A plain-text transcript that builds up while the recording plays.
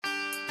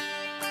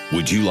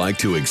Would you like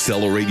to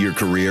accelerate your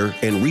career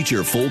and reach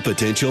your full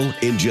potential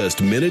in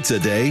just minutes a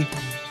day?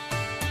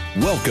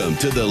 Welcome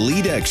to the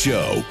LEADx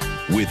Show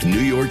with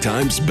New York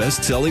Times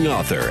best-selling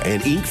author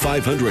and Inc.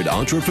 500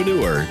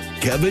 entrepreneur,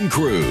 Kevin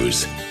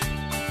Kruse.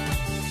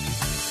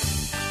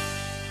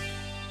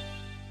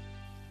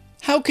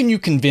 How can you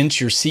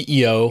convince your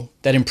CEO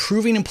that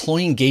improving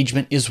employee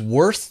engagement is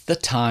worth the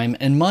time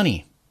and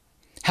money?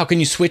 How can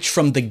you switch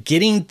from the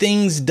getting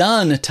things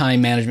done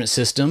time management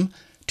system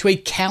to a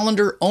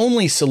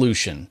calendar-only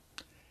solution?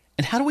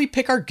 And how do we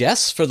pick our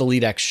guests for the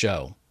LEADx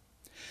Show?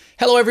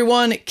 Hello,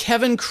 everyone.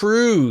 Kevin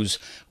Kruse.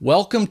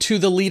 Welcome to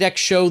the LEADx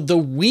Show, the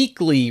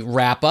weekly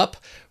wrap-up,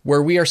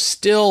 where we are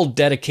still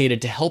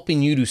dedicated to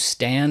helping you to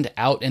stand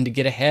out and to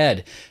get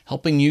ahead,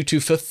 helping you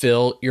to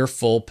fulfill your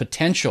full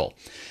potential.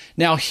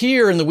 Now,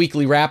 here in the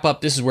weekly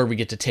wrap-up, this is where we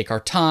get to take our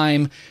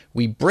time.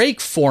 We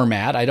break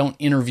format. I don't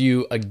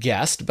interview a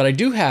guest, but I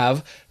do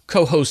have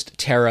co-host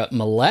Tara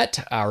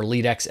Millette, our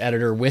LEADx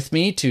editor, with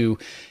me to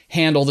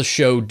handle the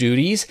show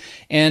duties.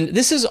 And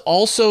this is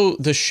also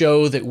the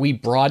show that we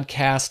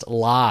broadcast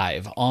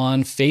live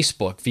on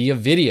Facebook via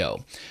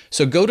video.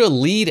 So go to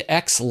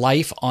LEADx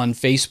Life on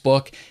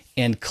Facebook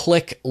and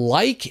click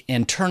like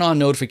and turn on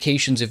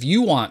notifications if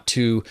you want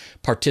to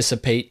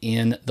participate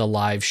in the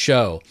live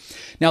show.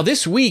 Now,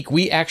 this week,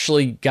 we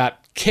actually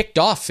got kicked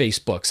off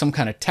Facebook, some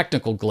kind of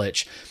technical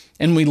glitch,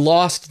 and we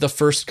lost the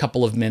first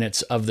couple of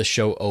minutes of the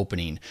show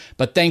opening.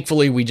 But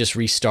thankfully, we just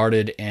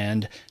restarted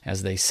and,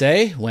 as they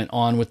say, went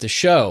on with the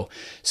show.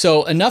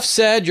 So enough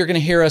said, you're going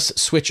to hear us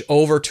switch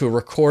over to a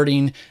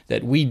recording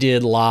that we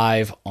did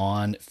live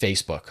on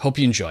Facebook. Hope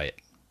you enjoy it.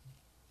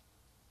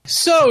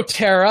 So,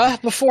 Tara,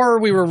 before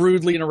we were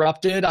rudely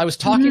interrupted, I was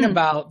talking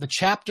about the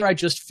chapter I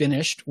just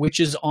finished, which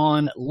is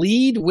on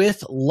Lead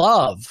with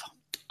Love.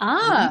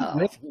 Oh.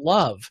 Lead with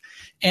Love.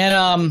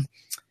 And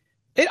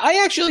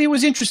it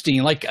was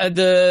interesting. Like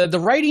the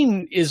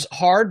writing is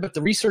hard, but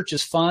the research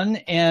is fun.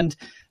 And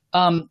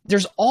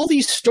there's all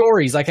these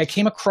stories. Like I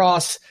came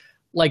across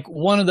like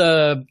one of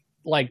the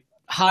like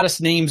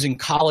hottest names in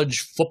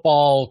college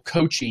football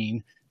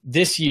coaching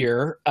this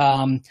year.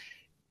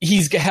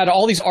 He's had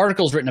all these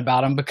articles written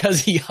about him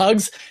because he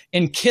hugs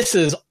and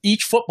kisses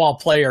each football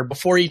player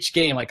before each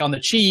game, like on the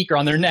cheek or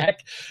on their neck.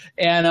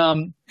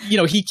 And,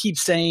 he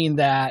keeps saying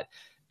that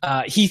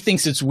he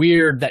thinks it's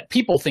weird that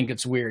people think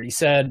it's weird. He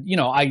said,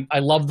 I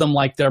love them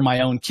like they're my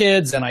own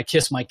kids and I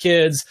kiss my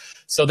kids.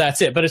 So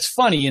that's it. But it's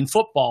funny in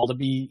football to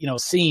be,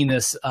 seeing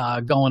this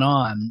going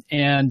on.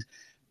 And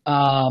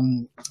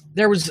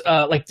there's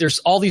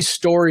all these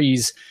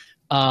stories.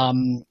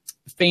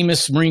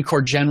 Famous Marine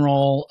Corps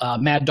General,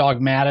 Mad Dog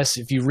Mattis,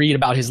 if you read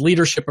about his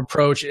leadership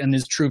approach and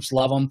his troops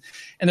love him.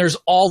 And there's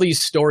all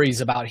these stories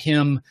about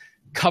him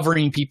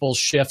covering people's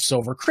shifts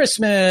over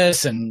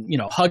Christmas and,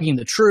 hugging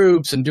the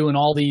troops and doing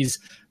all these.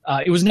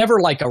 It was never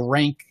like a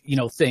rank,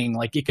 thing.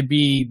 Like it could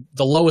be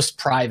the lowest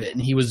private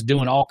and he was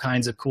doing all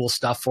kinds of cool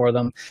stuff for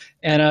them.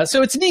 And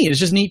so it's neat. It's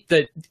just neat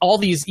that all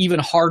these even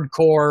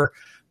hardcore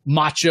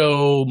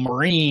macho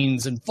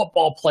Marines and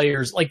football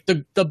players, like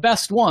the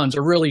best ones,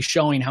 are really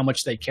showing how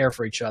much they care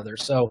for each other.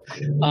 So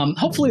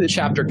hopefully the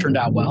chapter turned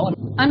out well.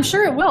 I'm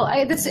sure it will.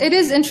 It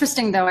is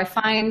interesting, though. I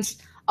find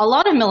a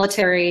lot of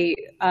military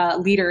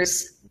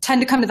leaders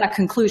tend to come to that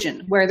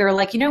conclusion where they're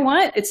like, you know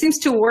what? It seems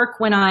to work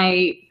when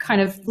I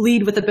kind of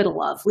lead with a bit of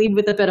love, lead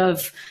with a bit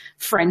of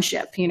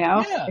friendship,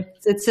 Yeah.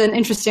 It's an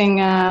interesting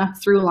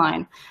through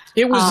line.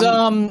 It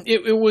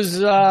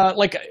was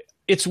like,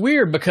 it's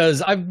weird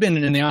because I've been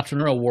in the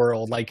entrepreneurial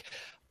world. Like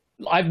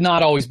I've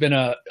not always been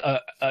I'm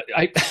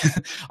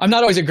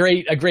not always a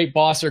great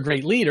boss or a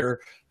great leader.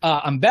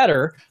 I'm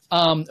better.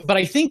 But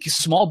I think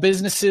small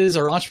businesses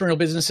or entrepreneurial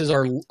businesses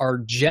are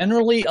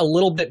generally a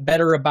little bit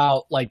better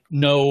about like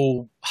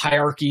no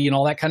hierarchy and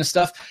all that kind of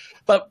stuff.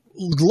 But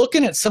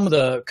looking at some of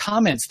the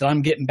comments that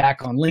I'm getting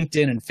back on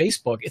LinkedIn and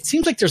Facebook, it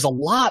seems like there's a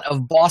lot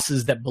of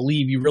bosses that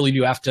believe you really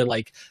do have to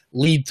like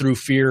lead through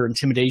fear,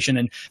 intimidation.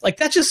 And like,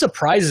 that just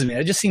surprises me.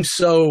 It just seems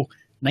so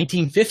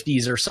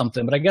 1950s or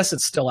something, but I guess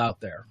it's still out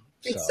there.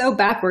 It's so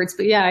backwards,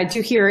 but yeah, I do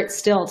hear it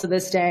still to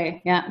this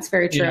day. Yeah, it's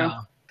very true.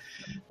 Yeah.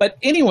 But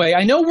anyway,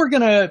 I know we're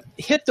going to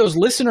hit those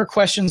listener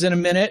questions in a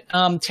minute.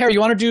 Tara, you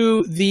want to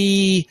do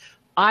the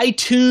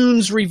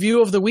iTunes review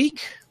of the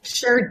week?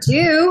 Sure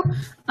do.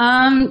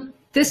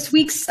 This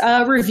week's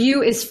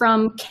review is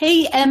from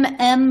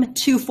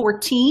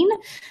KMM214.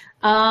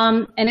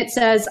 And it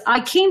says,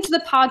 I came to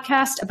the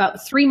podcast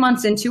about 3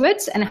 months into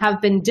it and have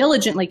been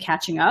diligently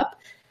catching up.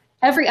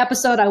 Every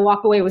episode, I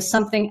walk away with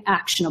something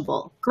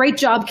actionable. Great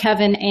job,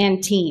 Kevin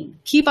and team.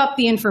 Keep up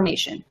the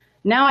information.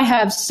 Now I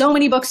have so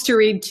many books to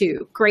read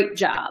too. Great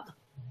job.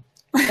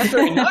 That's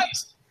very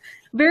nice.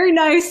 Very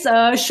nice,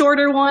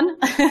 shorter one.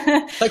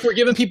 Like we're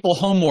giving people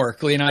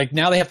homework, like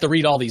now they have to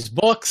read all these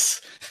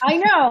books. I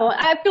know.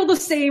 I feel the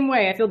same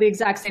way. I feel the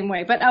exact same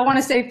way. But I want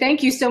to say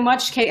thank you so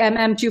much,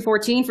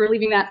 KMM214, for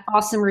leaving that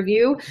awesome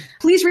review.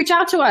 Please reach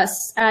out to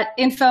us at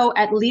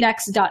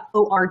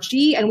info@leadx.org,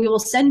 and we will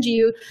send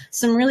you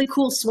some really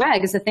cool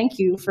swag as a thank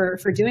you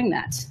for doing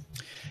that.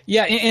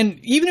 Yeah, and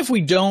even if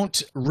we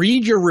don't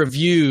read your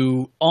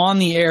review on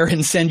the air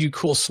and send you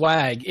cool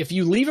swag, if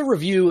you leave a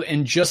review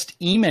and just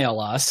email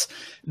us,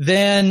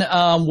 then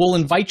we'll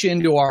invite you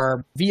into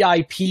our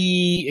VIP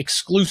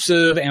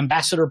exclusive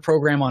ambassador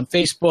program on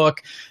Facebook,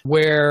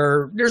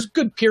 where there's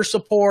good peer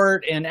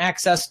support and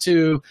access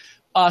to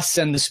us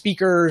and the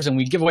speakers, and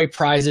we give away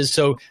prizes.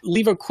 So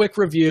leave a quick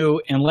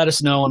review and let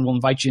us know, and we'll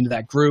invite you into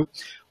that group.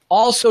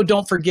 Also,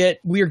 don't forget,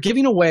 we are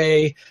giving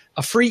away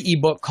a free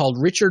ebook called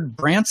Richard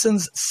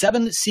Branson's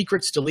 7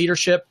 Secrets to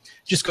Leadership.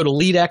 Just go to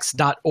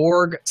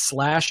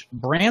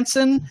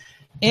leadx.org/Branson.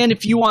 And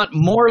if you want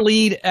more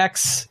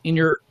LEADx in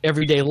your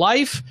everyday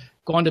life,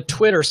 go on to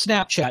Twitter,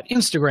 Snapchat,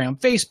 Instagram,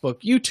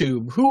 Facebook,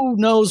 YouTube, who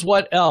knows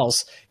what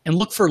else, and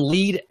look for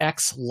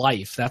LEADx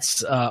Life.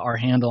 That's our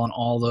handle on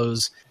all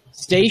those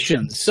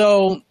stations.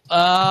 So,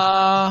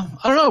 I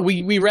don't know,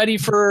 we ready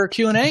for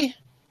Q&A?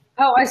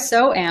 Oh, I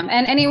so am.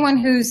 And anyone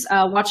who's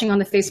watching on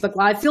the Facebook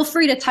Live, feel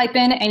free to type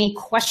in any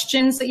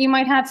questions that you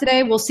might have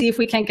today. We'll see if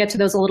we can't get to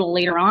those a little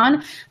later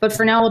on. But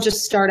for now, we'll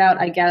just start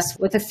out, I guess,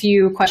 with a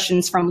few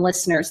questions from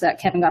listeners that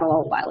Kevin got a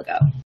little while ago.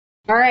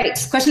 All right.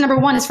 Question number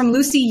 1 is from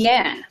Lucy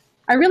Yan.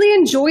 I really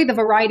enjoy the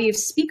variety of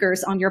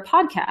speakers on your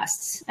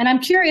podcasts, and I'm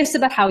curious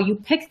about how you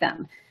pick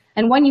them.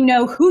 And when you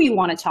know who you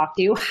want to talk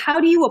to,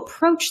 how do you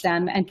approach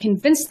them and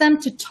convince them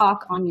to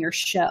talk on your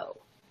show?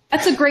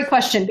 That's a great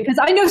question, because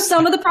I know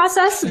some of the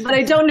process, but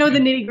I don't know the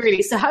nitty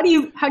gritty. So how do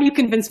you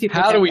convince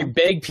people? How do we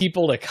beg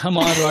people to come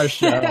on to our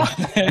show?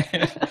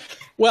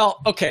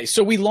 Well, okay.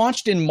 So we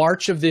launched in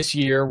March of this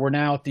year. We're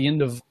now at the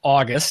end of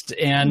August.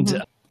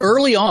 And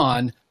early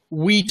on,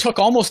 we took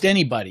almost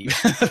anybody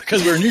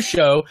because we're a new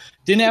show,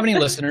 didn't have any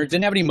listeners,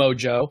 didn't have any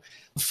mojo.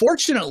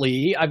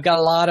 Fortunately, I've got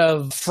a lot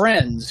of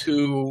friends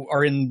who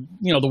are in,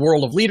 the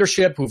world of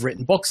leadership, who've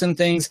written books and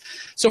things.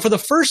 So for the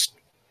first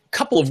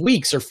couple of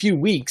weeks or few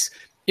weeks,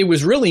 it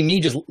was really me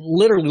just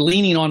literally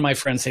leaning on my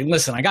friends saying,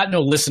 listen, I got no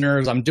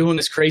listeners. I'm doing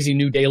this crazy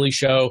new daily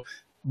show.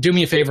 Do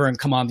me a favor and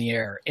come on the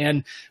air.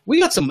 And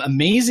we got some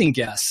amazing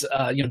guests,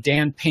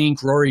 Dan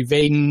Pink, Rory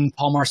Vaden,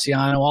 Paul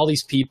Marciano, all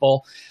these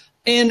people.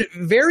 And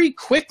very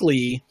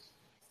quickly,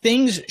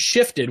 things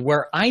shifted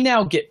where I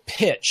now get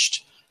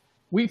pitched.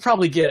 We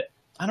probably get,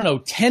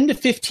 10 to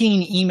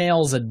 15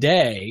 emails a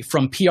day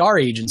from PR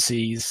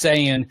agencies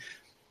saying,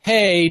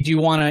 hey, do you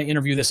want to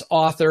interview this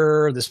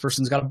author? This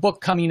person's got a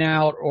book coming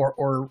out,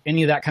 or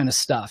any of that kind of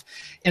stuff.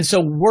 And so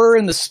we're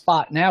in the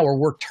spot now where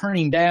we're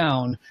turning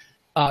down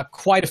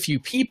quite a few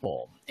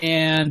people.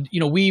 And,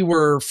 we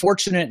were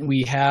fortunate, and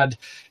we had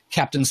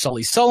Captain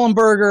Sully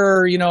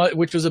Sullenberger,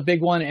 which was a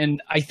big one.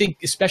 And I think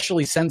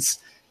especially since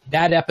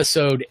that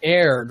episode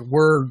aired,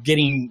 we're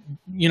getting,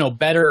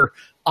 better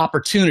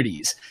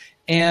opportunities.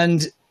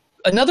 And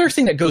another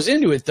thing that goes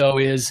into it, though,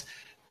 is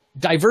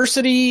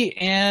diversity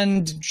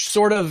and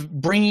sort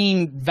of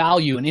bringing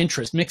value and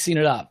interest, mixing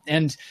it up.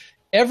 And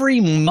every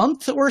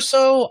month or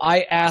so,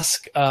 I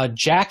ask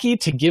Jackie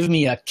to give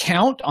me a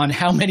count on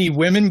how many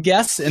women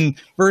guests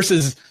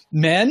versus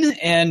men.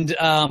 And,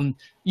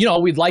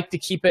 we'd like to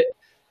keep it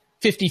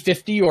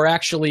 50-50, or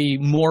actually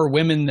more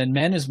women than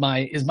men is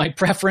my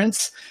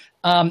preference.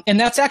 And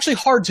that's actually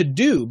hard to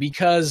do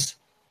because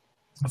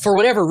for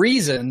whatever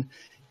reason,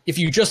 if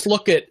you just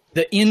look at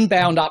the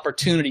inbound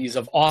opportunities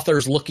of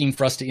authors looking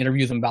for us to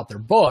interview them about their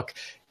book,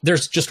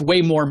 there's just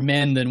way more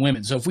men than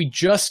women. So if we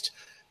just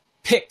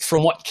picked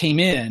from what came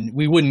in,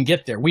 we wouldn't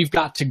get there. We've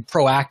got to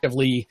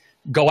proactively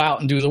go out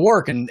and do the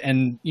work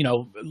and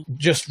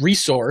just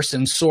resource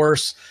and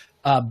source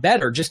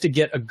better just to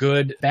get a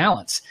good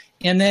balance.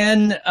 And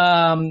then,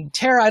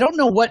 Tara, I don't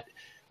know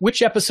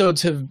which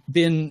episodes have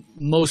been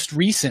most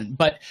recent,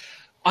 but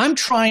I'm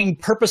trying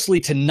purposely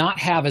to not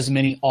have as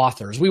many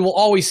authors. We will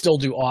always still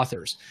do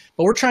authors,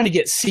 but we're trying to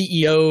get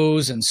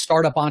CEOs and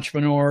startup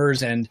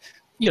entrepreneurs and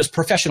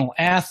professional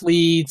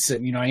athletes.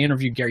 And, I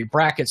interviewed Gary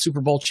Brackett,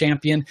 Super Bowl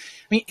champion.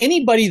 I mean,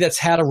 anybody that's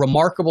had a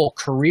remarkable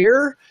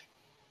career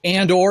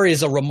and or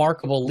is a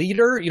remarkable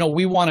leader,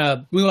 we want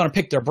to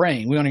pick their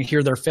brain. We want to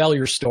hear their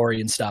failure story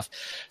and stuff.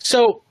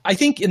 So I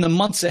think in the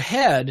months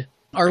ahead,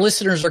 our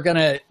listeners are going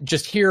to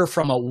just hear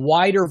from a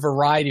wider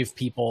variety of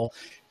people,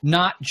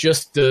 not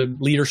just the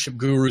leadership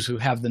gurus who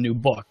have the new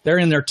book. They're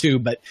in there too,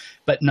 but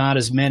not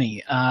as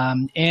many.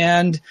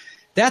 And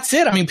that's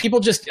it. I mean, people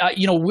just,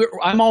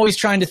 I'm always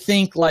trying to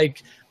think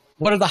like,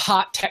 what are the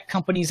hot tech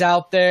companies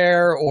out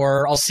there?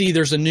 Or I'll see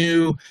there's a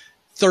new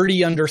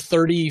 30 under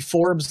 30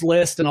 Forbes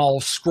list, and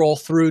I'll scroll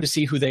through to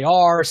see who they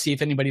are, see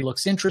if anybody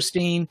looks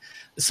interesting.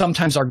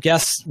 Sometimes our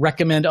guests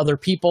recommend other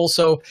people.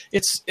 So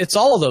it's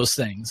all of those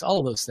things,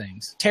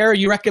 Tara,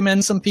 you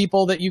recommend some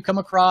people that you come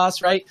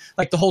across, right?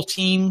 Like the whole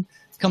team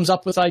comes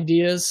up with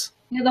ideas?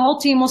 Yeah, the whole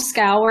team will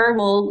scour.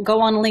 We'll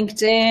go on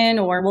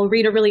LinkedIn, or we'll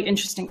read a really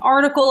interesting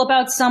article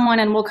about someone,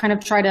 and we'll kind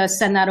of try to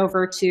send that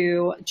over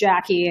to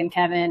Jackie and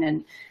Kevin,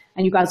 and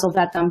you guys will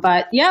vet them.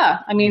 But yeah,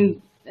 I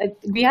mean,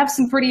 we have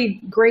some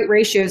pretty great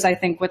ratios, I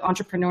think, with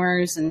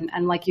entrepreneurs and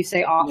like you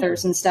say,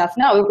 authors and stuff.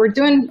 No,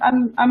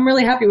 I'm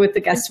really happy with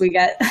the guests we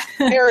get.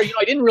 Tara,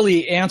 I didn't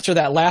really answer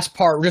that last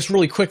part just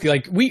really quickly.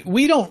 Like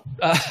we don't,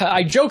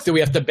 I joke that we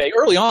have to beg.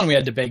 Early on, we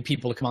had to beg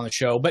people to come on the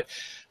show, but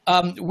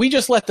we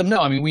just let them know.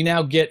 I mean, we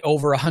now get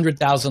over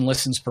 100,000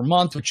 listens per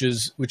month, which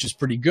is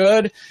pretty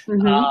good.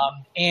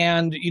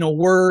 And,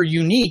 we're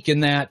unique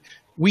in that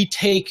we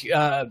take,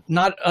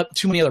 not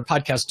too many other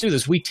podcasts do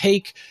this. We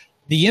take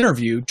the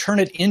interview, turn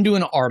it into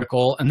an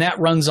article, and that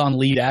runs on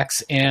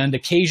LEADx, and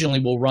occasionally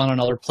we'll run on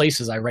other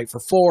places. I write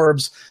for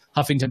Forbes,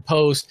 Huffington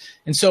Post.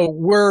 And so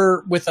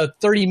with a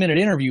 30-minute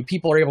interview,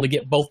 people are able to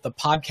get both the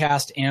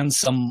podcast and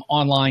some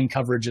online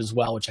coverage as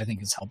well, which I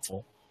think is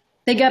helpful.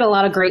 They get a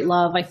lot of great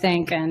love, I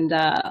think. And,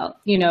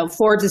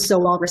 Forbes is so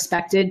well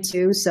respected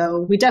too.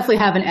 So we definitely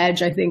have an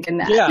edge, I think, in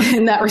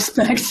that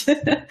respect.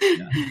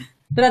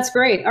 But that's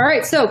great. All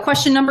right. So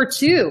question number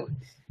 2.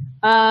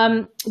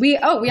 We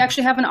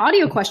actually have an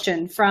audio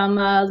question from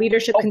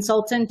leadership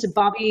consultant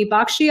Bobby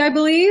Bakshi, I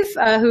believe,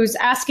 who's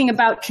asking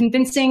about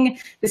convincing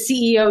the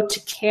CEO to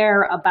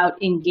care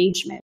about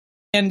engagement.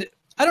 And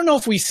I don't know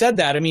if we said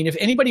that. I mean, if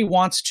anybody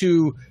wants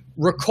to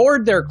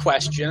record their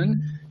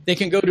question, they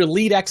can go to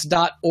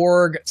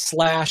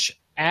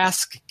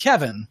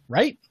leadx.org/askkevin,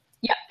 right?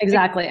 Yeah,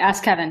 exactly.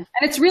 Ask Kevin. And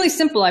it's really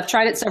simple. I've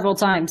tried it several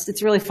times.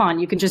 It's really fun.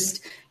 You can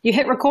you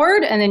hit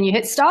record and then you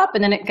hit stop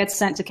and then it gets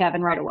sent to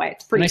Kevin right away.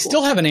 It's pretty cool. I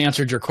still haven't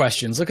answered your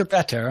questions. Look at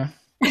that, Tara.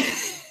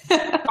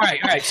 All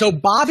right. So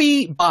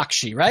Bobby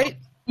Bakshi, right?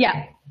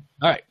 Yeah.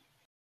 All right.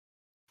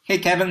 Hey,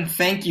 Kevin,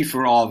 thank you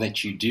for all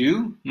that you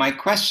do. My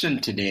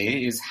question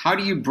today is, how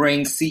do you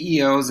bring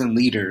CEOs and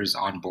leaders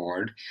on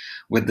board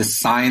with the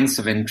science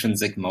of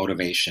intrinsic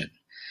motivation?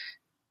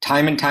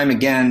 Time and time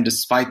again,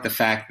 despite the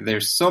fact that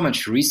there's so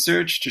much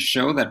research to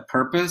show that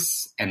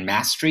purpose and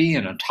mastery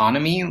and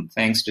autonomy,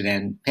 thanks to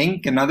Dan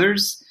Pink and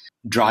others,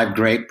 drive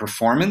great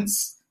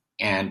performance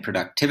and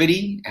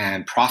productivity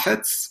and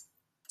profits,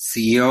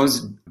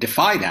 CEOs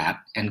defy that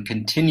and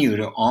continue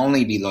to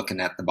only be looking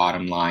at the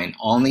bottom line,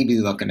 only be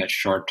looking at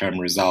short-term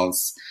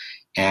results,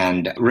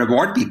 and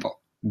reward people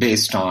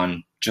based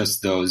on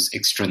just those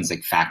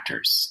extrinsic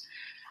factors.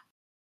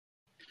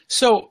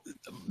 So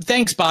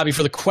thanks, Bobby,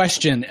 for the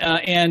question.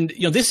 And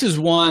this is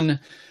one,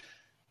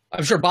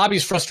 I'm sure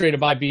Bobby's frustrated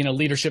by being a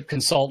leadership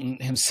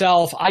consultant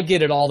himself. I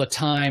get it all the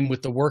time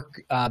with the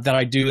work that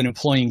I do in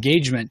employee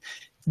engagement.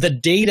 The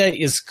data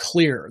is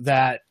clear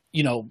that,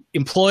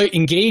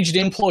 engaged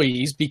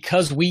employees,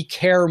 because we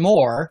care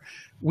more,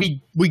 we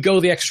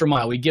go the extra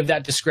mile. We give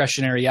that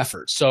discretionary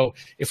effort. So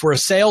if we're a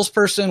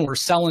salesperson, we're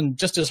selling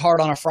just as hard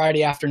on a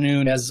Friday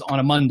afternoon as on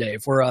a Monday.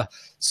 If we're a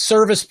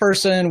service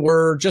person,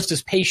 we're just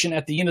as patient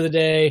at the end of the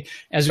day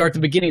as we are at the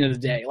beginning of the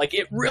day. Like,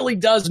 it really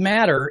does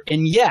matter.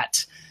 And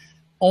yet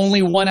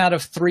only 1 out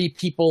of 3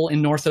 people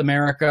in North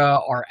America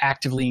are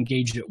actively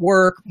engaged at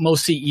work.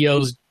 Most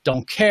CEOs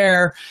don't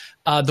care.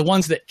 The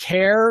ones that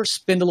care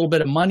spend a little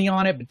bit of money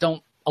on it, but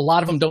a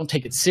lot of them don't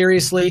take it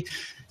seriously.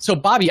 So,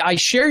 Bobby, I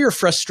share your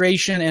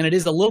frustration, and it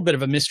is a little bit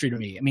of a mystery to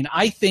me. I mean,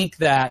 I think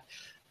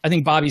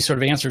Bobby sort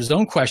of answered his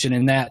own question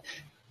in that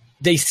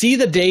they see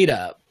the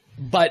data,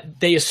 but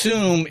they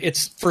assume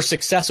it's for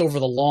success over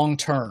the long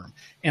term.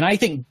 And I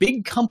think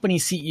big company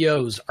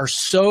CEOs are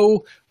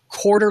so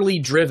quarterly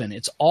driven.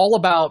 It's all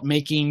about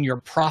making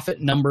your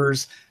profit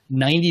numbers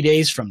 90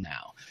 days from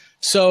now.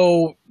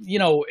 So,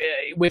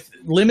 with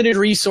limited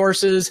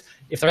resources,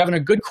 if they're having a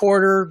good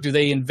quarter, do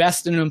they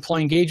invest in an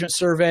employee engagement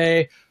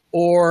survey?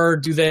 Or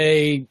do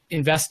they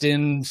invest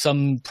in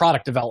some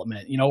product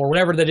development, or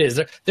whatever that is?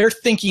 They're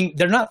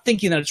not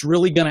thinking that it's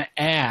really going to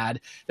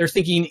add. They're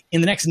thinking,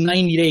 in the next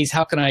 90 days,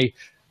 how can I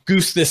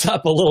goose this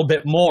up a little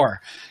bit more?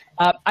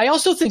 I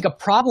also think a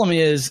problem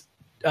is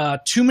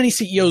too many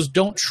CEOs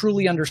don't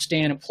truly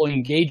understand employee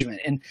engagement.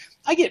 And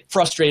I get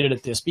frustrated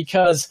at this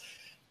because,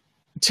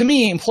 to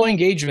me, employee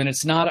engagement,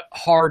 it's not a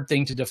hard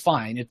thing to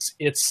define.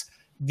 It's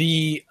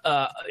the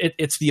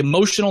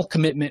emotional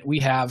commitment we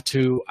have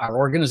to our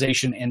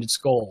organization and its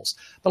goals.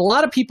 But a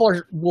lot of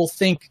people will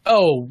think,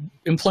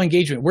 employee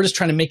engagement, we're just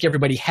trying to make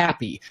everybody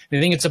happy.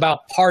 They think it's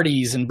about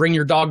parties and bring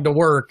your dog to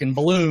work and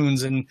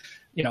balloons and,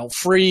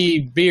 free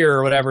beer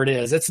or whatever it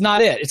is. It's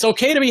not it. It's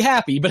okay to be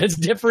happy, but it's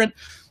different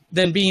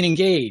than being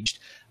engaged.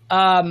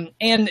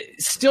 And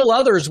still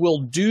others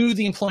will do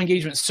the employee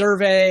engagement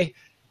survey.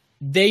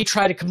 They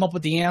try to come up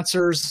with the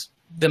answers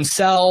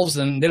themselves,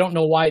 and they don't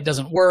know why it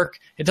doesn't work.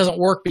 It doesn't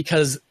work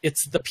because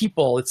it's the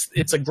people.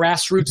 It's a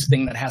grassroots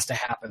thing that has to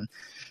happen.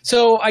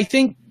 So I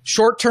think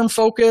short-term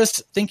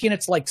focus, thinking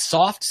it's like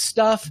soft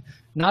stuff,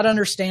 not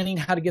understanding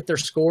how to get their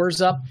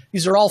scores up.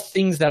 These are all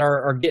things that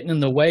are getting in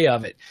the way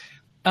of it.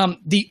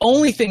 The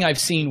only thing I've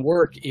seen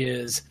work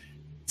is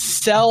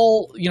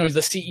sell,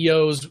 the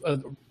CEOs,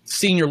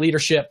 senior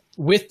leadership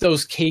with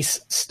those case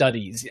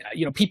studies.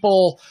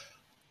 People,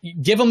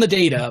 give them the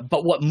data,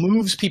 but what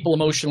moves people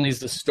emotionally is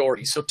the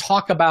story. So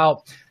talk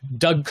about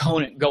Doug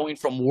Conant going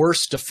from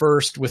worst to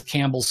first with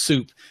Campbell's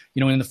Soup,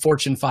 in the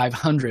Fortune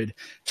 500.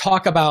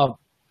 Talk about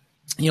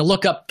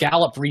look up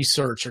Gallup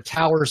research or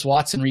Towers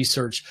Watson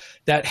research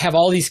that have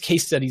all these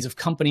case studies of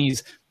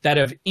companies that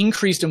have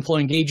increased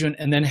employee engagement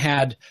and then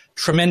had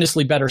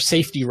tremendously better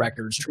safety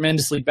records,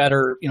 tremendously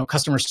better,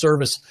 customer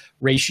service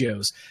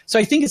ratios. So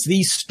I think it's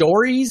these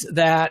stories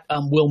that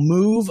will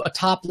move a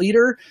top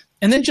leader,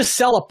 and then just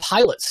sell a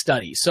pilot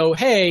study. So,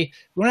 hey,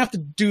 we don't have to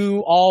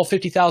do all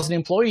 50,000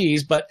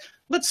 employees, but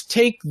let's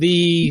take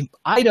the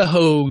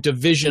Idaho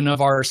division of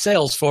our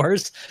sales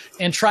force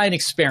and try an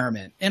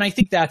experiment. And I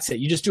think that's it.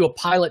 You just do a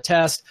pilot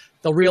test.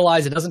 They'll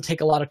realize it doesn't take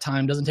a lot of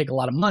time, doesn't take a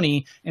lot of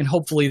money, and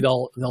hopefully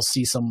they'll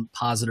see some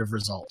positive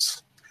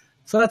results.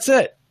 So that's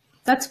it.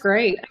 That's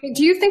great.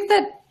 Do you think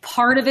that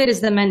part of it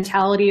is the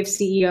mentality of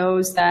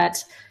CEOs that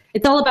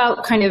it's all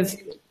about kind of,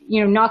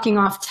 knocking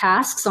off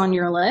tasks on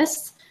your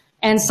list?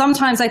 And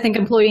sometimes I think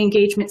employee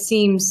engagement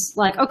seems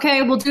like,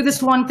 okay, we'll do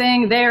this one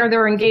thing,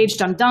 they're engaged,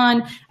 I'm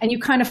done. And you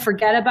kind of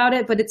forget about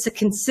it, but it's a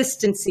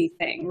consistency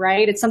thing,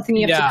 right? It's something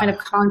you have to kind of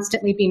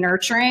constantly be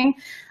nurturing.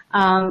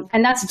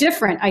 And that's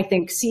different. I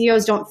think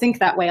CEOs don't think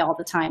that way all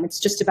the time.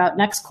 It's just about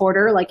next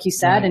quarter, like you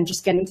said, and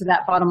just getting to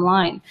that bottom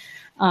line.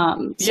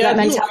 That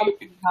mentality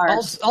is hard.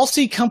 I'll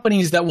see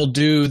companies that will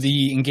do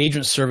the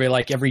engagement survey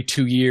like every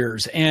 2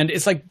 years, and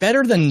it's like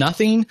better than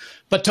nothing.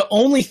 But to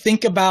only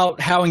think about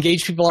how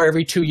engaged people are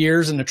every 2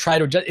 years and to try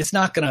to adjust, it's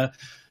not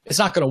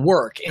gonna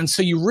work. And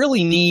so you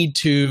really need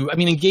to. I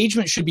mean,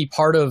 engagement should be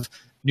part of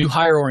new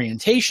hire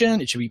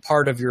orientation. It should be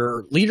part of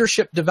your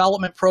leadership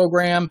development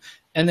program,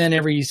 and then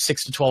every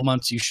 6 to 12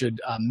 months you should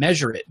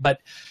measure it.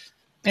 But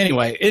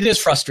anyway, it is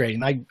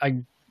frustrating. I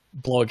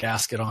blow a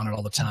gasket on it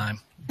all the time.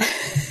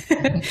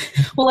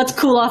 Well, let's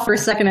cool off for a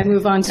second and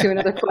move on to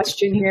another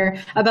question here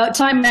about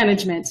time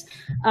management.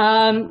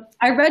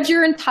 I read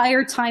your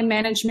entire time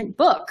management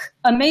book.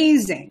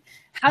 Amazing.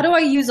 How do I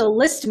use a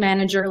list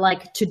manager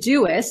like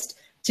Todoist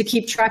to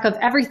keep track of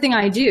everything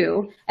I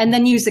do and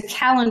then use a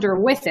calendar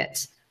with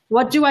it?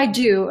 What do I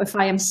do if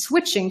I am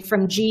switching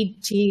from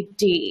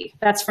GTD?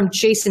 That's from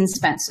Jason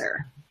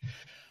Spencer.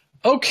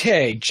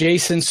 Okay,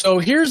 Jason. So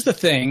here's the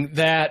thing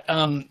that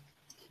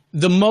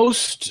the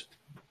most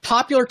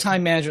popular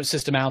time management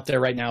system out there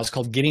right now is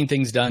called Getting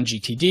Things Done,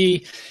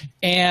 GTD,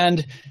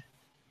 and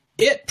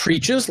it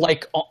preaches,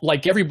 like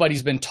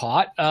everybody's been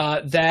taught,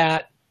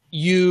 that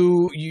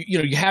you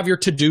have your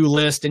to-do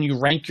list and you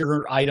rank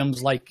your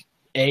items like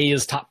A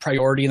is top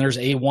priority, and there's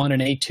A1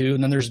 and A2,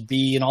 and then there's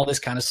B and all this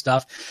kind of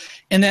stuff,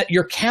 and that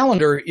your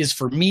calendar is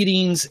for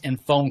meetings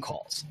and phone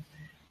calls.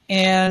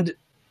 And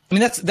I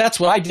mean, that's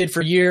what I did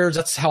for years.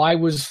 That's how I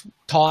was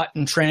taught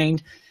and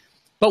trained.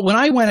 But when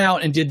I went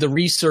out and did the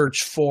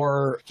research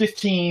for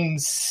 15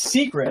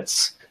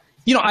 Secrets,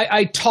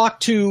 I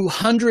talked to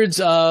hundreds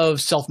of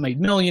self-made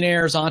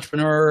millionaires,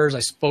 entrepreneurs. I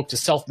spoke to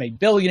self-made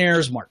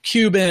billionaires, Mark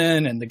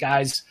Cuban, and the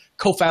guys,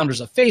 co-founders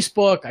of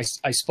Facebook.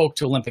 I spoke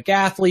to Olympic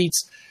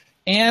athletes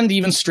and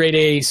even straight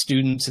A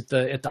students at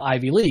the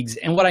Ivy Leagues.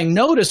 And what I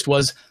noticed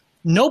was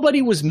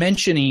nobody was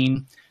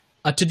mentioning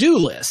a to-do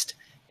list.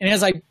 And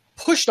as I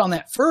pushed on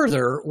that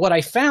further, what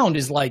I found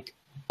is like,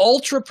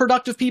 ultra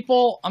productive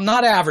people, I'm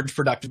not average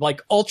productive,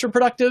 like ultra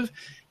productive,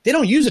 they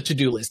don't use a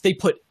to-do list. They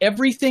put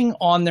everything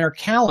on their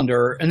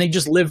calendar and they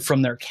just live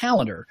from their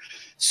calendar.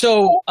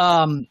 So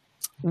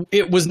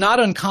it was not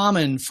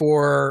uncommon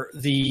for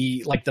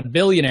the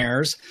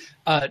billionaires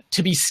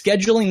to be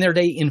scheduling their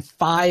day in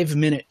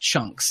 5-minute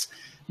chunks.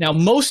 Now,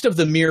 most of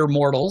the mere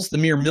mortals, the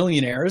mere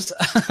millionaires,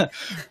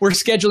 were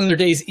scheduling their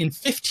days in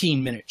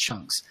 15-minute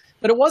chunks.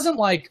 But it wasn't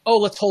like, oh,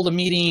 let's hold a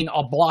meeting,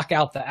 I'll block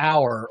out the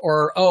hour,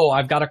 or, oh,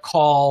 I've got to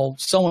call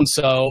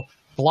so-and-so,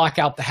 block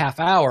out the half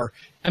hour.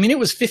 I mean, it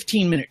was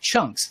 15-minute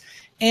chunks.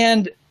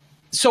 And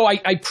so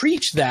I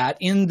preach that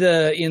in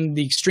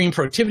the extreme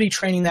productivity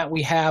training that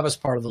we have as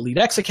part of the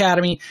LEADx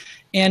Academy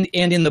and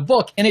in the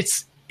book. And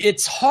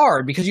it's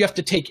hard because you have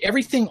to take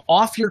everything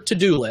off your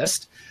to-do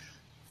list,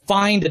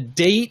 find a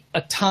date,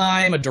 a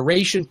time, a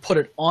duration, put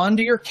it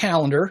onto your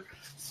calendar,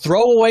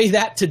 throw away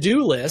that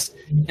to-do list,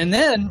 and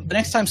then the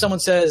next time someone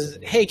says,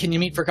 hey, can you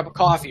meet for a cup of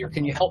coffee, or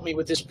can you help me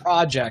with this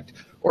project,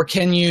 or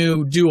can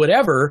you do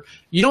whatever,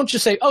 you don't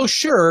just say, oh,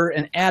 sure,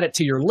 and add it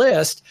to your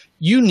list.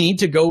 You need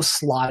to go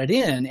slot it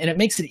in, and it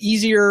makes it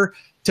easier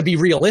to be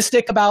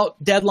realistic about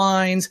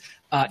deadlines.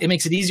 It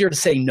makes it easier to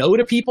say no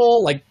to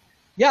people. Like,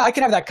 yeah, I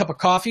can have that cup of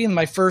coffee, and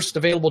my first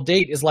available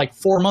date is like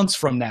 4 months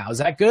from now. Is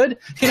that good?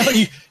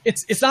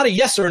 It's not a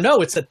yes or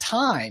no. It's a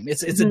time.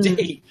 It's a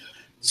date.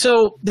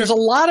 So there's a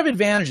lot of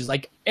advantages.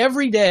 Like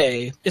every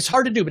day, it's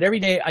hard to do, but every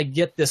day I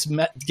get these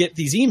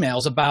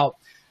emails about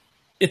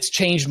it's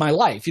changed my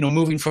life,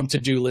 moving from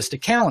to-do list to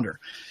calendar.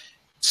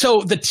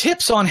 So the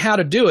tips on how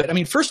to do it. I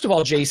mean, first of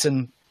all,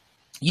 Jason,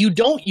 you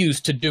don't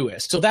use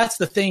Todoist. So that's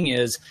the thing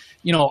is,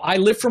 I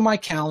live from my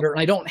calendar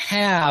and I don't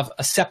have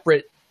a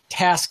separate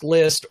task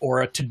list or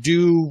a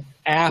to-do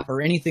app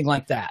or anything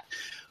like that.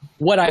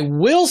 What I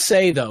will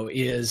say though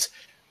is,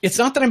 it's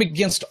not that I'm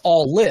against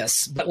all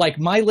lists, but like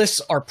my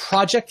lists are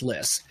project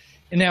lists.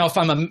 And now if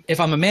I'm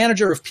a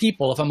manager of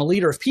people, if I'm a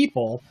leader of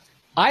people,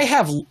 I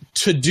have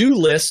to-do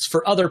lists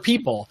for other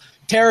people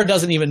Tara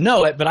doesn't even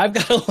know it, but I've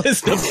got a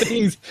list of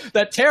things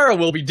that Tara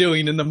will be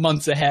doing in the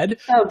months ahead.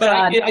 Oh, but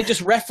God. I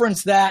just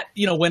reference that,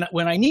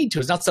 when I need to.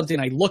 It's not something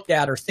I look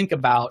at or think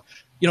about,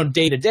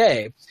 day to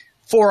day.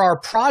 For our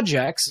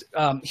projects,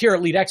 here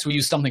at LEADx, we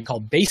use something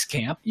called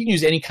Basecamp. You can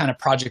use any kind of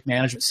project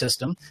management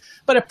system,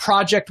 but a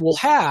project will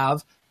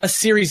have a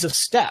series of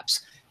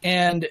steps.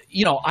 And,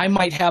 I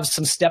might have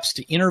some steps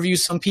to interview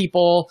some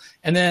people,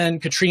 and then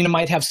Katrina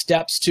might have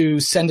steps to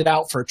send it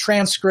out for a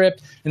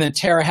transcript, and then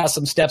Tara has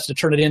some steps to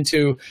turn it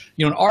into,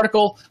 an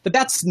article. But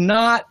that's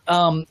not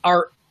an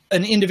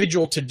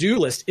individual to-do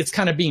list. It's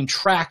kind of being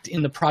tracked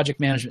in the project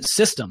management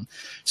system.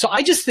 So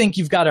I just think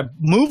you've got to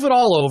move it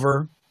all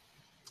over,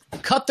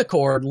 cut the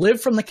cord,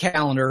 live from the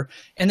calendar,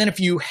 and then if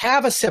you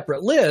have a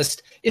separate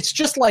list, it's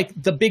just like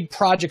the big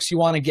projects you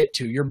want to get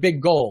to, your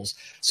big goals.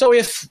 So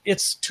if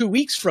it's 2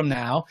 weeks from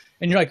now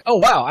and you're like, oh,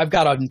 wow, I've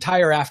got an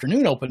entire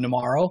afternoon open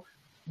tomorrow,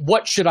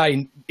 what should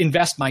I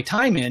invest my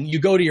time in? You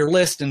go to your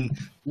list and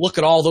look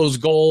at all those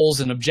goals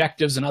and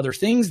objectives and other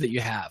things that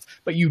you have,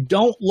 but you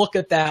don't look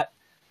at that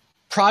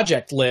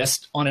project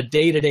list on a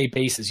day-to-day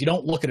basis. You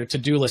don't look at a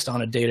to-do list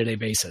on a day-to-day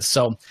basis.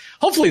 So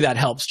hopefully that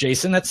helps,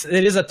 Jason. It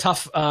is a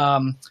tough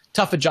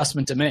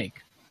adjustment to make.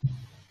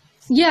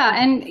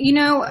 Yeah. And,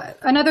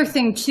 another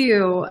thing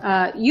too,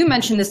 you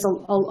mentioned this a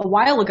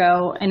while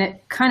ago, and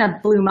it kind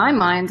of blew my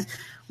mind,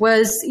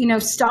 was,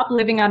 stop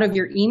living out of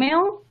your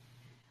email.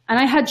 And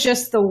I had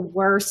just the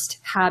worst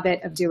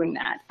habit of doing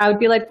that. I would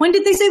be like, when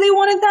did they say they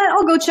wanted that?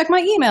 I'll go check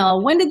my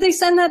email. When did they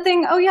send that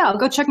thing? Oh yeah, I'll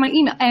go check my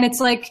email. And it's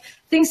like,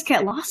 things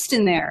get lost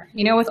in there.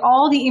 With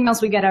all the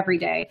emails we get every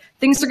day,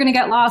 things are going to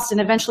get lost,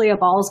 and eventually a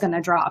ball is going to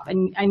drop,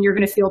 and you're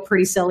going to feel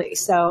pretty silly.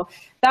 So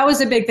that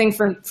was a big thing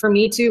for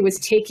me too, was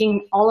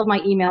taking all of my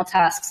email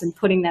tasks and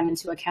putting them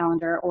into a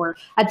calendar, or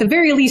at the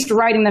very least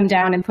writing them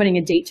down and putting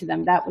a date to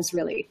them. That was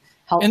really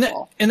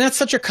helpful. And that's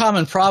such a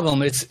common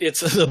problem. It's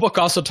the book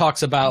also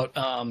talks about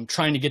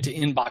trying to get to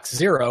inbox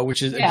zero,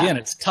 which is, again,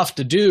 it's tough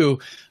to do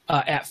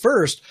at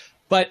first.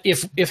 But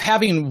if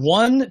having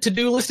one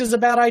to-do list is a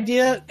bad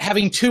idea,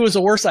 having two is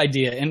a worse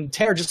idea. And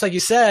Tara, just like you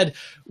said,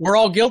 we're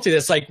all guilty of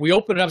this. Like, we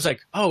open it up, it's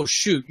like, oh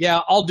shoot, yeah,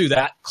 I'll do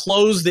that.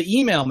 Close the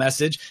email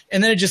message,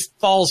 and then it just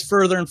falls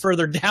further and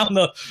further down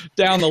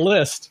the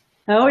list.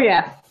 Oh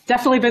yeah,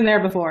 definitely been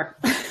there before.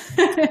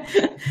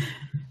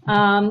 So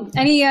I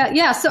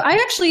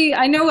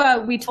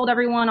know we told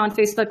everyone on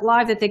Facebook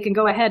Live that they can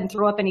go ahead and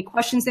throw up any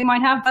questions they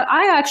might have, but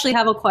I actually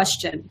have a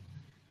question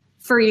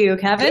for you,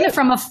 Kevin,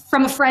 from a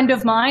friend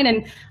of mine,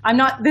 and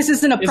this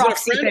isn't a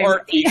proxy thing.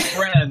 Or a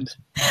friend?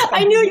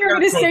 I knew you were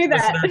going to say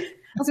that. I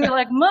was going to be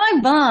like, my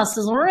boss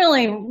is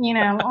really,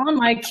 on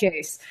my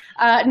case.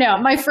 No,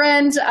 my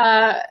friend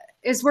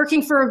is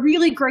working for a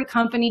really great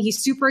company.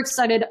 He's super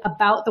excited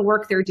about the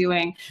work they're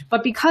doing,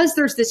 but because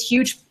there's this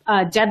huge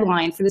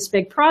deadline for this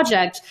big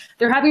project,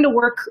 they're having to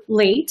work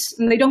late,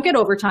 and they don't get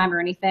overtime or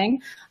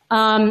anything.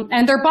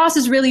 And their boss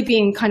is really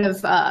being kind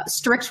of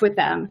strict with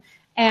them.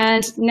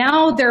 And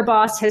now their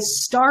boss has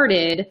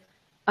started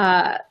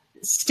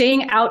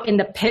staying out in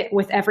the pit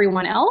with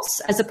everyone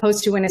else as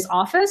opposed to in his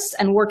office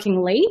and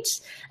working late.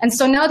 And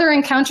so now they're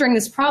encountering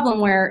this problem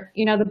where,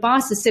 the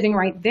boss is sitting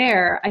right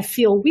there. I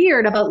feel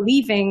weird about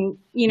leaving,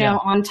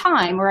 on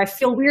time, or I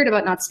feel weird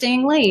about not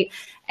staying late.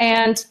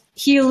 And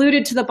he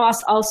alluded to the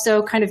boss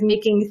also kind of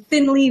making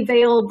thinly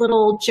veiled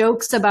little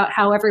jokes about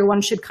how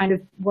everyone should kind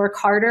of work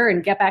harder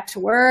and get back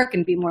to work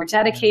and be more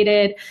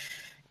dedicated.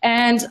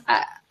 And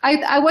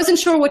I wasn't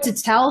sure what to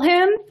tell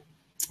him,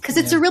 because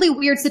it's a really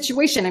weird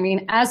situation. I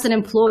mean, as an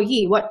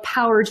employee, what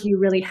power do you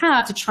really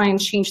have to try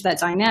and change that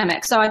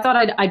dynamic? So I thought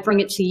I'd bring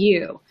it to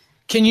you.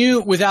 Can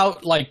you,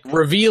 without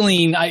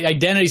revealing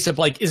identity stuff,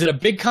 is it a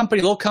big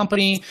company, little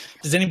company?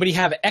 Does anybody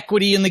have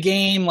equity in the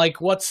game?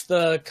 What's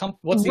the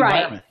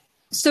environment?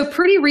 So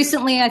pretty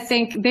recently, I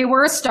think they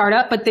were a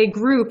startup, but they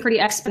grew pretty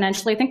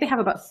exponentially. I think they have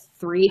about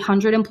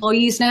 300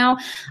 employees now.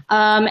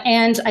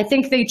 And I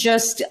think they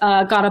just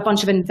got a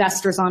bunch of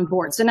investors on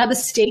board. So now the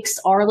stakes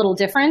are a little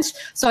different.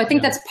 So I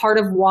think that's part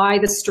of why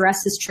the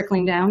stress is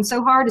trickling down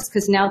so hard, is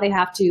because now they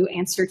have to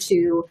answer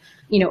to,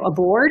 a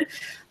board.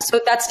 So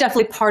that's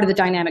definitely part of the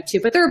dynamic too.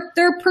 But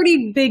they're a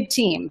pretty big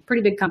team,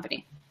 pretty big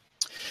company.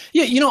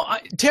 Yeah,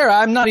 Tara,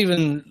 I'm not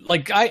even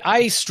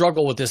I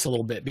struggle with this a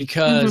little bit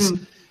because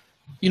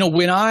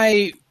when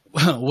I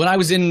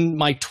was in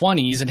my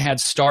 20s and had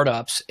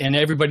startups, and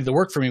everybody that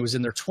worked for me was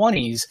in their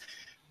 20s,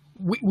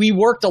 we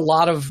worked a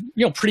lot of,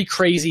 pretty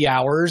crazy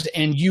hours,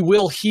 and you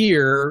will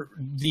hear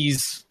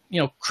these,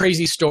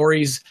 crazy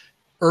stories,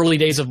 early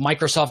days of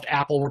Microsoft,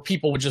 Apple, where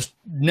people would just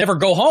never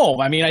go home.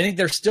 I mean, I think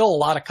there's still a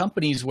lot of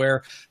companies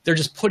where they're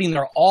just putting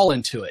their all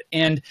into it.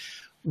 And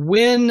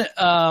when,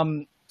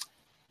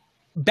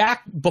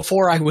 back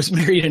before I was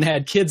married and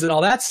had kids and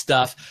all that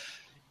stuff,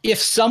 if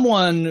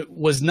someone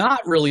was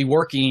not really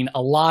working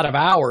a lot of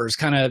hours,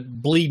 kind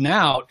of bleeding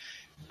out,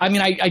 I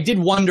mean, I did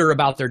wonder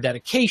about their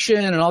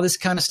dedication and all this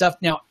kind of stuff.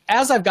 Now,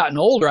 as I've gotten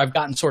older, I've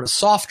gotten sort of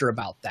softer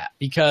about that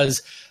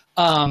because,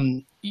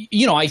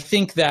 I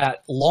think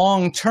that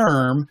long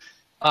term,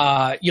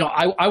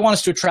 I want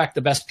us to attract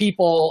the best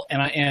people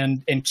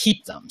and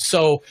keep them.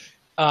 So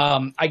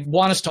I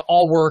want us to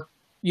all work,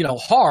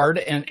 hard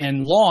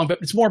and long, but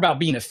it's more about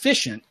being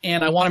efficient.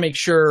 And I want to make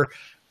sure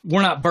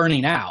we're not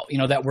burning out,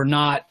 that we're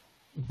not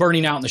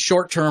burning out in the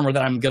short term, or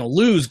that I'm going to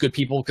lose good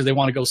people because they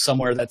want to go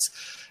somewhere that's,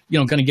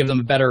 going to give them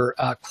a better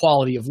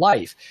quality of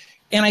life.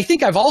 And I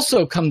think I've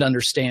also come to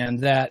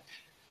understand that,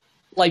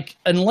 like,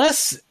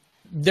 unless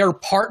they're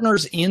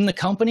partners in the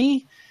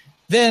company,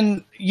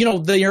 then,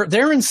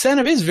 their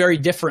incentive is very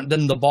different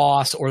than the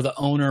boss or the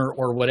owner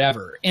or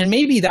whatever. And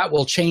maybe that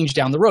will change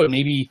down the road.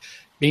 Maybe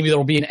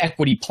there'll be an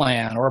equity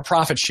plan or a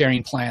profit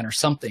sharing plan or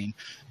something.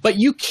 But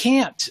you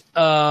can't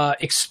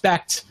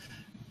expect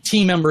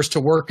team members to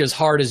work as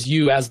hard as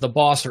you as the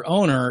boss or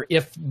owner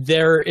if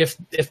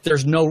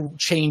there's no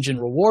change in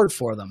reward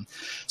for them.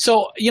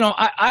 So,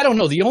 I don't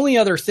know. The only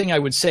other thing I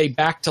would say,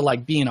 back to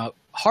like being a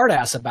hard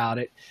ass about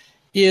it,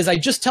 is I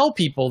just tell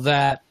people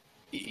that,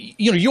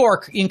 you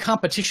are in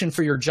competition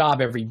for your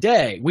job every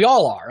day. We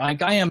all are.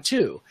 Like, I am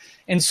too.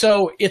 And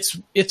so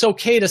it's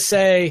okay to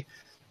say,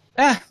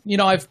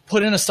 I've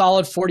put in a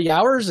solid 40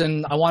 hours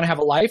and I want to have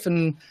a life,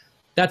 and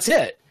that's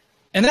it.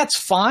 And that's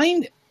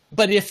fine.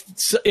 But if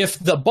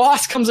the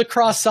boss comes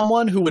across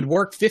someone who would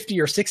work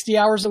 50 or 60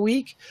 hours a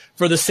week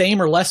for the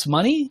same or less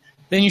money,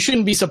 then you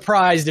shouldn't be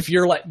surprised if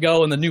you're let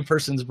go and the new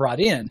person's brought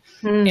in.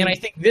 And I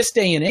think this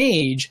day and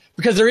age,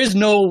 because there is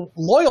no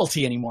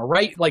loyalty anymore,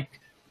 right? Like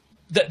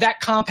that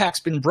compact's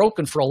been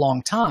broken for a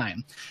long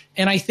time.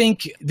 And I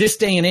think this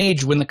day and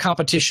age, when the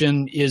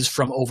competition is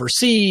from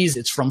overseas,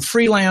 it's from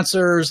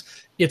freelancers,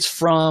 it's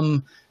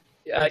from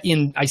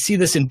I see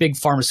this in big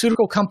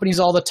pharmaceutical companies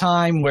all the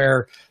time,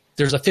 where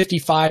there's a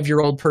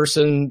 55-year-old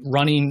person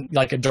running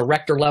like a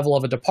director level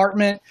of a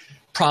department,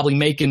 probably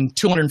making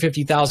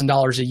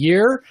 $250,000 a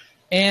year.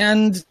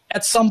 And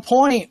at some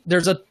point,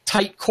 there's a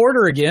tight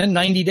quarter again,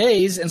 90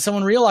 days, and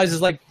someone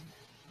realizes, like,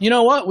 you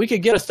know what? We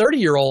could get a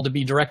 30-year-old to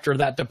be director of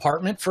that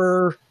department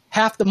for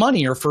half the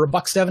money, or for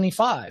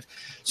 $1.75.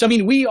 So, I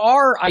mean,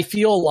 I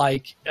feel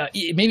like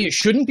maybe it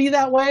shouldn't be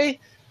that way,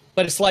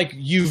 but it's like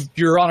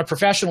you're on a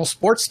professional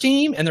sports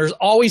team, and there's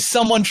always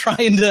someone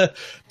trying to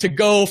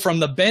go from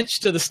the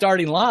bench to the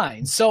starting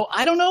line. So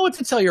I don't know what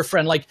to tell your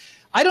friend. Like,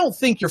 I don't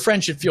think your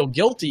friend should feel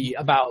guilty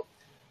about,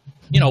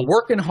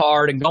 working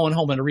hard and going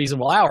home at a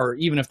reasonable hour,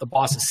 even if the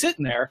boss is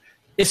sitting there,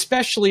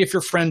 especially if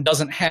your friend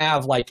doesn't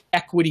have like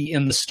equity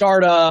in the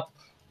startup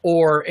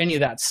or any of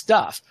that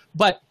stuff.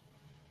 But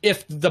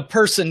if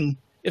there's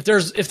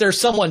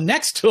someone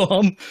next to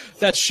them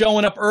that's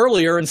showing up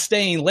earlier and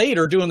staying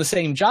later doing the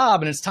same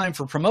job, and it's time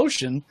for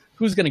promotion,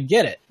 who's going to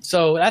get it?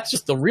 So that's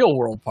just the real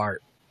world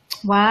part.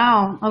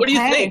 Wow. Okay. What do you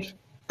think?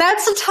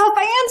 That's a tough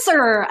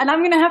answer. And I'm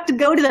going to have to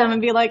go to them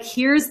and be like,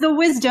 here's the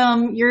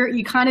wisdom.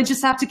 You kind of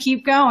just have to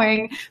keep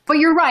going. But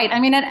you're right. I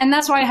mean, and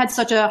that's why I had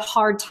such a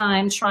hard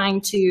time trying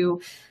to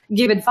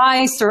give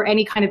advice or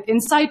any kind of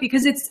insight,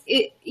 because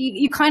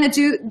you kind of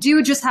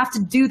do just have to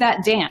do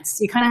that dance.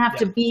 You kind of have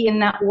to be in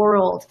that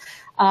world.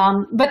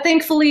 But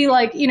thankfully,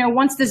 like,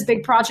 once this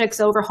big project's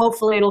over,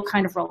 hopefully it'll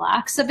kind of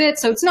relax a bit.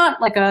 So it's not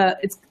like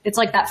it's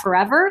like that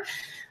forever.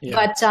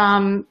 Yeah.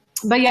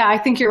 But yeah, I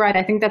think you're right.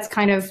 I think that's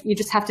you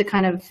just have to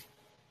kind of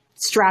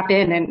strap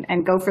in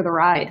and go for the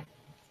ride.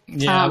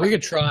 Yeah, we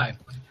could try.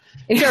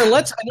 Here,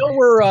 I know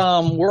we're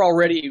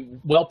already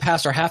well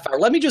past our half hour.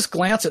 Let me just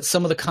glance at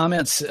some of the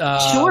comments from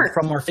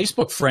our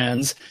Facebook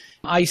friends.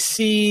 I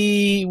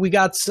see we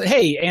got,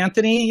 hey,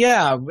 Anthony.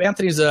 Yeah,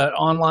 Anthony's an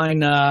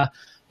online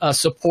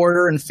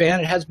supporter and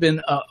fan. It has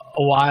been a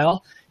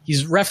while.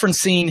 He's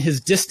referencing his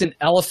distant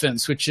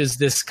elephants, which is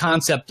this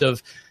concept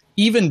of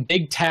even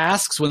big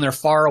tasks, when they're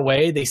far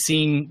away, they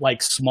seem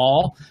like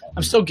small.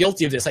 I'm so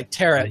guilty of this. Like,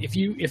 Tara, if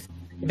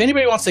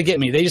anybody wants to get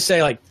me, they just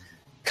say, like,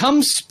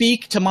 come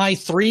speak to my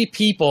 3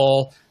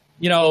 people,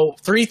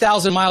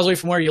 3,000 miles away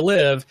from where you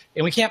live,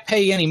 and we can't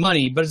pay you any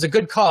money, but it's a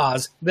good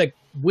cause. Like,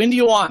 when do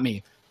you want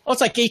me? Oh,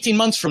 it's like 18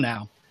 months from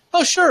now.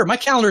 Oh, sure, my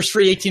calendar's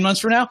free 18 months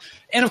from now.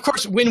 And of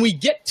course, when we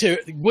get to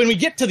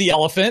the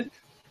elephant,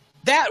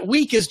 that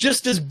week is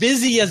just as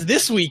busy as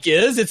this week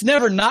is. It's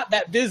never not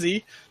that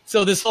busy.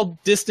 So this whole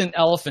distant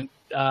elephant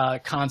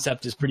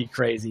concept is pretty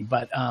crazy.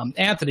 But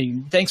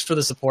Anthony, thanks for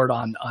the support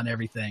on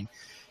everything.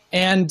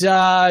 And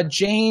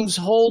James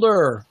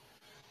Holder.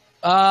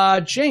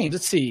 James,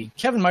 let's see.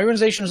 Kevin, my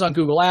organization is on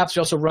Google Apps.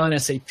 We also run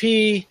SAP.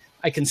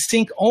 I can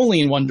sync only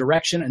in one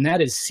direction, and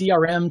that is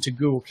CRM to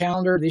Google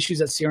Calendar. The issue is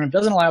that CRM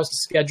doesn't allow us to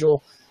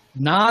schedule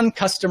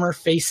non-customer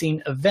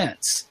facing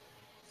events.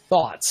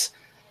 Thoughts?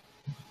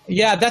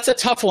 Yeah, that's a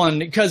tough one,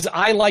 because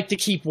I like to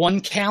keep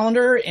one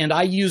calendar, and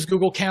I use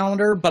Google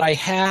Calendar, but I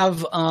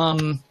have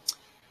a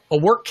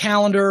work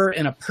calendar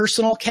and a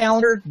personal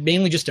calendar,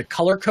 mainly just to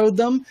color code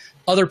them.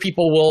 Other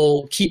people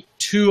will keep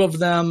 2 of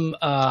them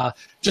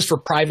just for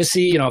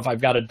privacy. If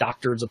I've got a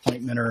doctor's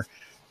appointment or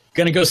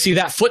going to go see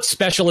that foot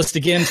specialist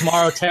again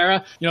tomorrow,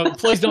 Tara,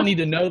 employees don't need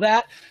to know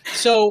that.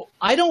 So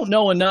I don't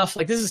know enough.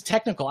 Like, this is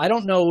technical. I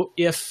don't know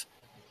if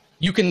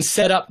you can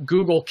set up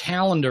Google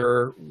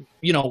Calendar,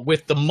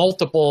 with the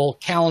multiple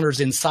calendars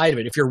inside of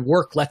it, if your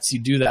work lets you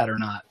do that or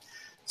not.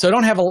 So I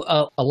don't have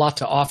a lot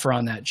to offer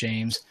on that,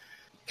 James.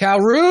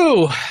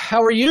 Karu,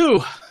 how are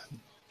you?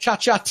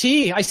 Cha-cha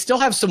tea. I still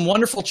have some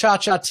wonderful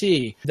cha-cha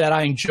tea that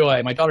I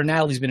enjoy. My daughter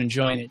Natalie's been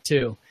enjoying it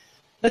too.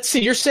 Let's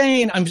see, you're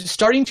saying I'm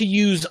starting to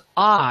use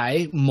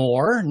I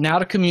more now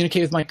to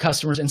communicate with my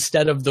customers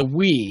instead of the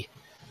we.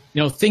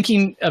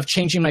 Thinking of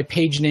changing my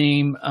page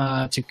name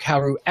to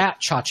Karu at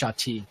Cha-Cha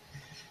Tea.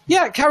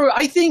 Yeah, Karu,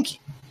 I think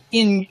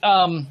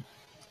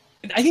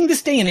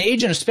this day and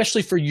age, and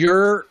especially for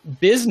your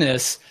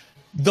business,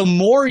 the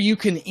more you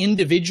can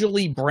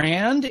individually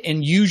brand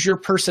and use your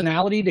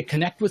personality to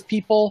connect with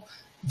people,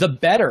 the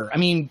better. I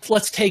mean,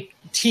 let's take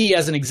tea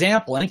as an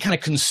example, any kind of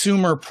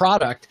consumer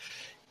product.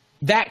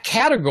 That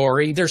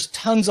category, there's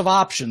tons of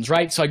options,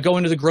 right? So I go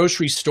into the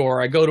grocery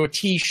store, I go to a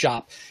tea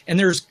shop, and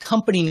there's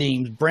company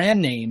names,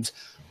 brand names.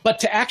 But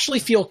to actually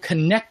feel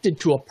connected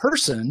to a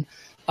person,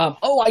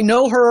 I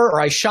know her, or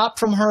I shop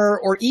from her,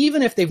 or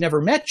even if they've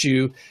never met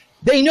you,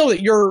 they know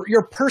that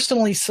you're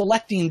personally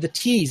selecting the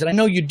teas, and I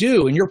know you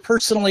do, and you're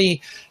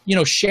personally,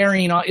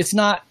 sharing. It's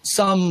not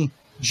some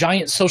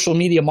giant social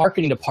media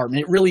marketing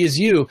department. It really is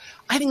you.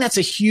 I think that's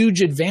a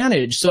huge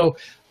advantage. So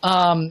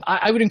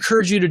I would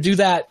encourage you to do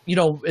that,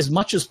 as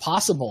much as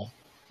possible.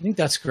 I think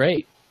that's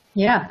great.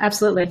 Yeah,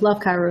 absolutely.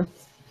 Love Karu.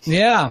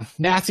 Yeah.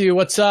 Matthew,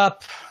 what's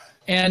up?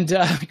 And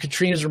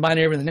Katrina's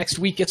reminding everyone, the next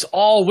week it's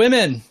all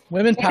women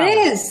power. It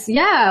is.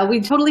 Yeah. We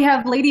totally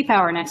have lady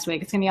power next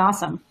week. It's going to be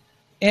awesome.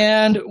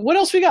 And what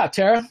else we got,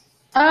 Tara?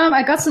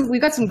 We got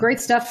some great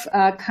stuff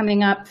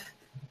coming up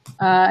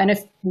in a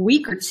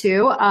week or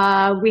two.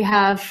 We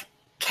have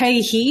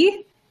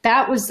He.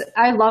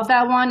 I love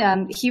that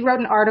one. He wrote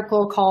an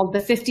article called The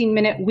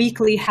 15-Minute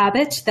Weekly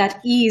Habit That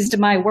Eased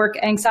My Work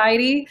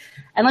Anxiety.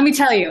 And let me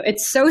tell you,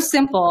 it's so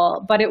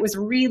simple, but it was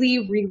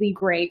really, really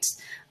great.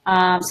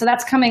 So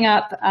that's coming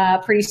up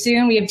pretty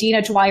soon. We have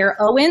Dina Dwyer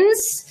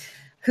Owens,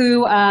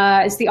 who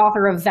is the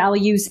author of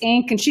Values,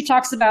 Inc. And she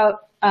talks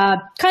about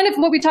kind of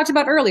what we talked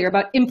about earlier,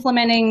 about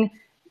implementing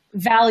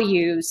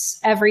values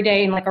every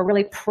day in like a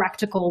really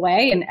practical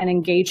way and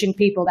engaging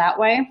people that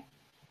way.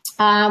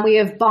 We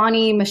have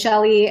Bonnie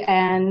Michele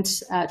and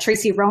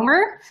Tracy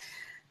Romer,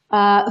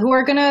 who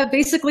are going to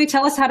basically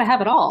tell us how to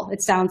have it all.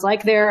 It sounds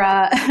like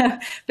they're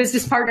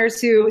business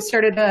partners who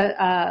started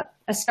a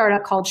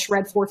startup called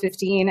Shred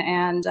 415,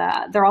 and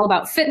they're all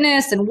about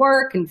fitness and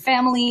work and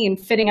family and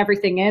fitting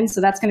everything in. So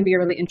that's going to be a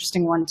really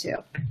interesting one too.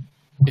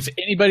 If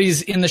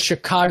anybody's in the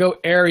Chicago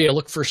area,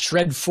 look for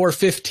Shred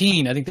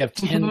 415. I think they have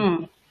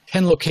 10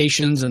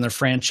 locations in their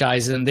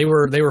franchise, and they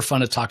were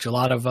fun to talk to. A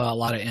lot of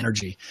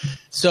energy.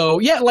 So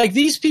yeah, like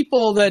these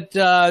people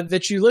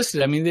that you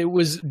listed. I mean, it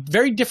was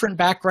very different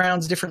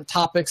backgrounds, different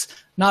topics.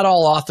 Not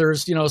all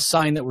authors,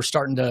 sign that we're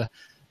starting to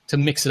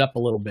mix it up a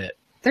little bit.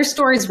 Their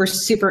stories were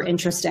super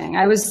interesting.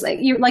 I was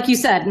like you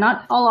said,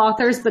 not all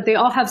authors, but they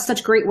all have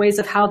such great ways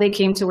of how they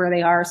came to where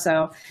they are.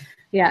 So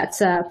yeah,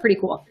 it's pretty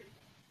cool.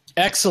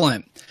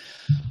 Excellent.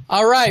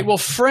 All right. Well,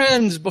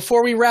 friends,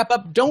 before we wrap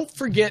up, don't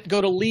forget, go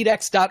to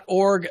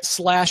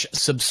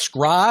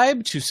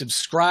leadx.org/subscribe to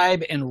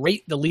subscribe and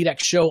rate the LEADx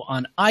show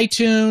on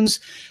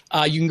iTunes.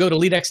 You can go to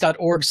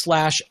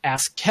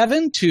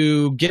leadx.org/askkevin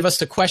to give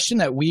us a question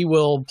that we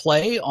will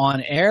play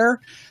on air.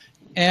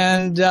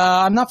 And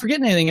I'm not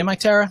forgetting anything, am I,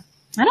 Tara?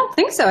 I don't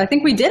think so. I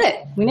think we did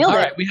it. We nailed it.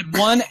 All right. We had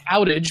one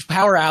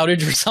power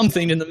outage or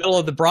something in the middle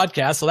of the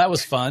broadcast, so that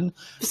was fun.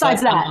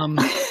 Besides that.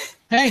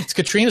 Hey, it's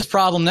Katrina's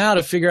problem now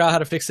to figure out how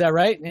to fix that,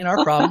 right? Ain't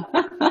our problem.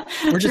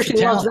 We're just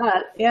she loves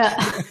that.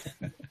 Yeah.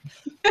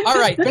 All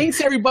right. Thanks,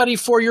 everybody,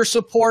 for your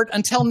support.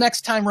 Until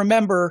next time,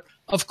 remember,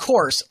 of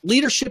course,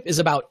 leadership is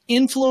about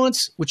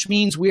influence, which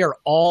means we are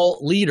all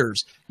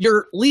leaders.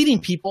 You're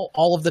leading people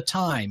all of the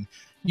time.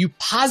 You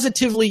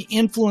positively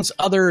influence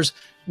others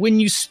when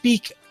you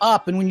speak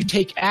up and when you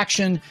take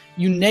action.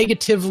 You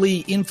negatively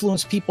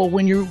influence people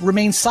when you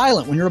remain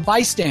silent, when you're a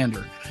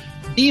bystander.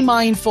 Be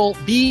mindful,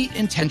 be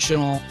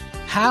intentional.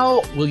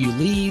 How will you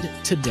lead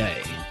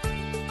today?